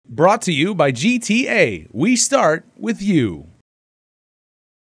Brought to you by GTA. We start with you.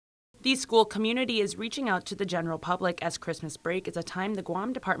 The school community is reaching out to the general public as Christmas break is a time the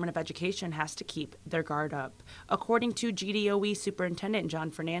Guam Department of Education has to keep their guard up. According to GDOE Superintendent Jon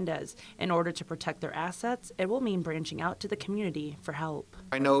Fernandez, in order to protect their assets, it will mean branching out to the community for help.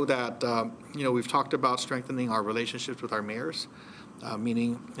 I know that we've talked about strengthening our relationships with our mayors,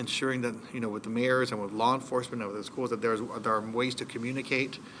 meaning ensuring that with the mayors and with law enforcement of the schools that there are ways to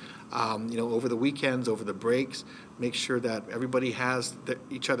communicate. Over the weekends, over the breaks, make sure that everybody has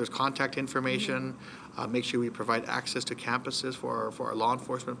each other's contact information. Make sure we provide access to campuses for our law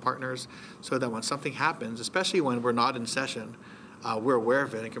enforcement partners, so that when something happens, especially when we're not in session, we're aware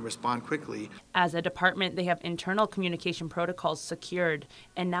of it and can respond quickly. As a department, they have internal communication protocols secured,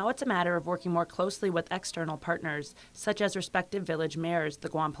 and now it's a matter of working more closely with external partners, such as respective village mayors, the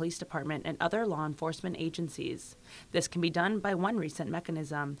Guam Police Department, and other law enforcement agencies. This can be done by one recent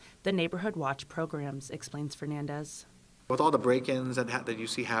mechanism, the Neighborhood Watch programs, explains Fernandez. With all the break-ins that you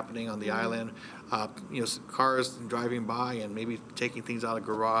see happening on the island, cars driving by and maybe taking things out of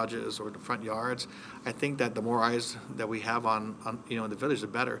garages or the front yards, I think that the more eyes that we have on in the village, the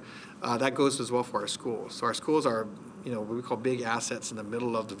better. That goes as well for our schools. So our schools are what we call big assets in the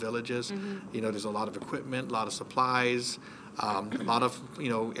middle of the villages. There's a lot of equipment, a lot of supplies, a lot of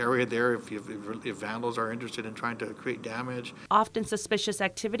area there if vandals are interested in trying to create damage. Often suspicious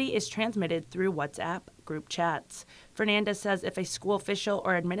activity is transmitted through WhatsApp group chats. Fernandez says if a school official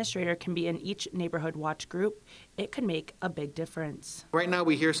or administrator can be in each neighborhood watch group, it could make a big difference. Right now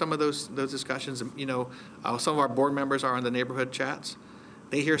we hear some of those discussions. Some of our board members are on the neighborhood chats.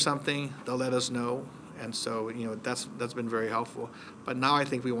 They hear something, they'll let us know. And so, that's been very helpful. But now I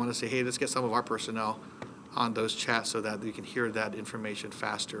think we want to say, hey, let's get some of our personnel on those chats so that we can hear that information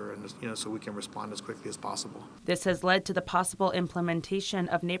faster and, so we can respond as quickly as possible. This has led to the possible implementation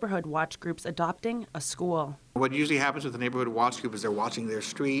of neighborhood watch groups adopting a school. What usually happens with the neighborhood watch group is they're watching their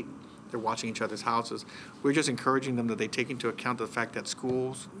street, they're watching each other's houses. We're just encouraging them that they take into account the fact that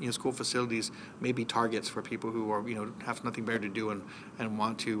schools, school facilities may be targets for people who are, have nothing better to do and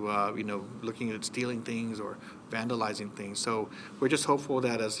want to, looking at stealing things or vandalizing things. So we're just hopeful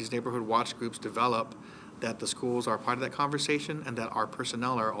that as these neighborhood watch groups develop, that the schools are part of that conversation and that our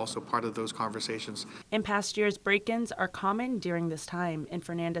personnel are also part of those conversations. In past years, break-ins are common during this time, and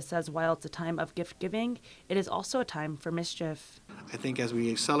Fernandez says while it's a time of gift giving, it is also a time for mischief. I think as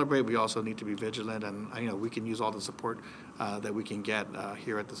we celebrate, we also need to be vigilant, and we can use all the support that we can get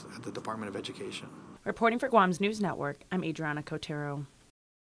here at the Department of Education. Reporting for Guam's News Network, I'm Adriana Cotero.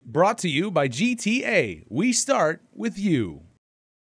 Brought to you by GTA. We start with you.